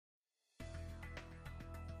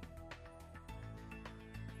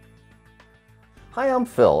Hi, I'm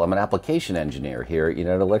Phil. I'm an application engineer here at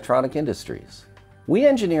UEINet Electronic Industries. We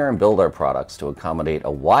engineer and build our products to accommodate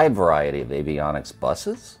a wide variety of avionics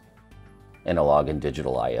buses, analog and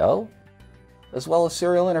digital I/O, as well as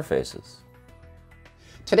serial interfaces.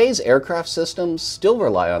 Today's aircraft systems still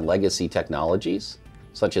rely on legacy technologies,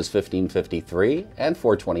 such as 1553 and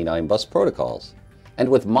 429 bus protocols. And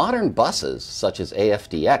with modern buses, such as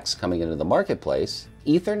AFDX coming into the marketplace,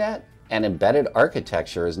 Ethernet and embedded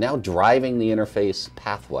architecture is now driving the interface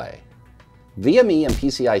pathway. VME and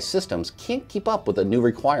PCI systems can't keep up with the new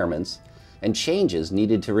requirements and changes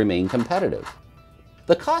needed to remain competitive.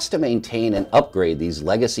 The cost to maintain and upgrade these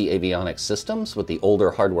legacy avionics systems with the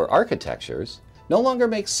older hardware architectures no longer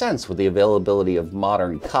makes sense with the availability of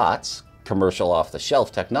modern COTS, commercial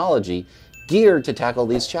off-the-shelf technology, geared to tackle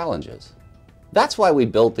these challenges. That's why we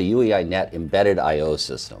built the UEINet Embedded I/O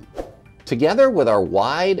system. Together with our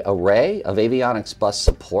wide array of avionics bus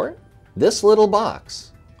support, this little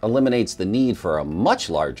box eliminates the need for a much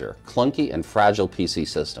larger, clunky, and fragile PC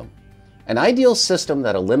system. An ideal system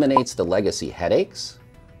that eliminates the legacy headaches,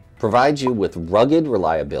 provides you with rugged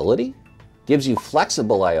reliability, gives you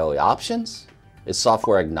flexible I/O options, is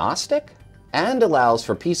software agnostic, and allows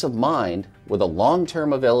for peace of mind with a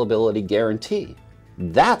long-term availability guarantee.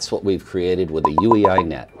 That's what we've created with the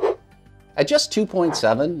UEINet. At just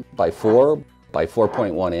 2.7 by 4 by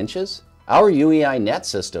 4.1 inches, our UEINet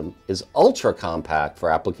system is ultra compact for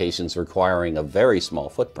applications requiring a very small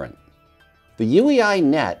footprint. The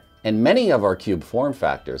UEINet and many of our cube form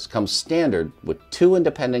factors come standard with 2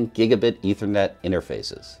 independent Gigabit Ethernet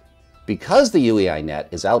interfaces. Because the UEINet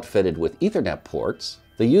is outfitted with Ethernet ports,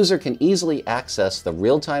 the user can easily access the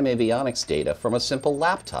real-time avionics data from a simple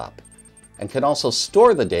laptop, and can also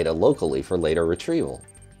store the data locally for later retrieval.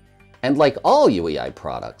 And like all UEI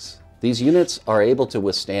products, these units are able to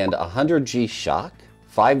withstand 100G shock,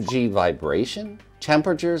 5G vibration,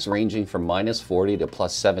 temperatures ranging from -40 to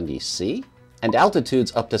 +70 C, and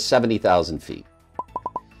altitudes up to 70,000 feet.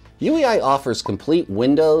 UEI offers complete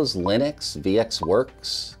Windows, Linux,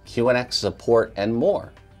 VxWorks, QNX support, and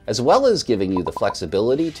more, as well as giving you the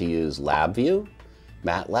flexibility to use LabVIEW,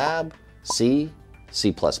 MATLAB, C,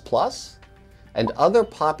 C++, and other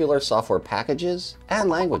popular software packages and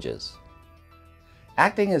languages.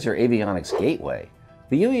 Acting as your avionics gateway,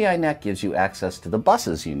 the UEINet gives you access to the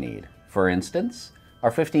buses you need. For instance, our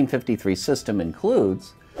 1553 system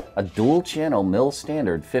includes a dual-channel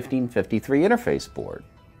MIL-standard 1553 interface board.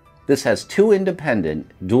 This has 2 independent,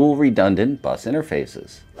 dual-redundant bus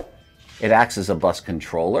interfaces. It acts as a bus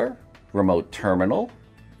controller, remote terminal,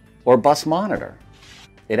 or bus monitor.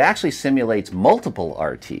 It actually simulates multiple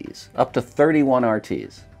RTs, up to 31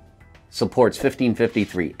 RTs. Supports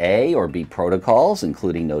 1553A or B protocols,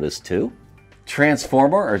 including Notice 2,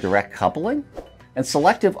 transformer or direct coupling, and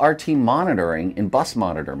selective RT monitoring in bus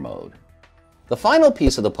monitor mode. The final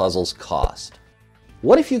piece of the puzzle is cost.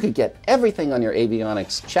 What if you could get everything on your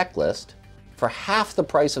avionics checklist for half the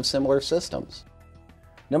price of similar systems?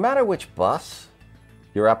 No matter which bus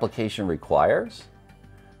your application requires,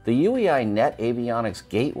 the UEINet Avionics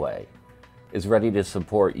Gateway is ready to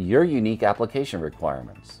support your unique application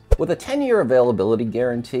requirements. With a 10-year availability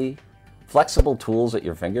guarantee, flexible tools at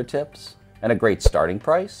your fingertips, and a great starting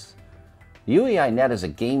price, UEINet is a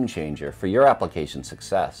game changer for your application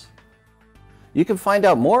success. You can find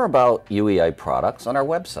out more about UEI products on our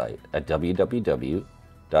website at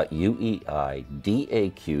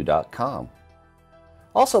www.ueidaq.com.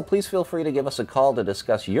 Also, please feel free to give us a call to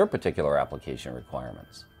discuss your particular application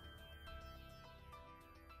requirements.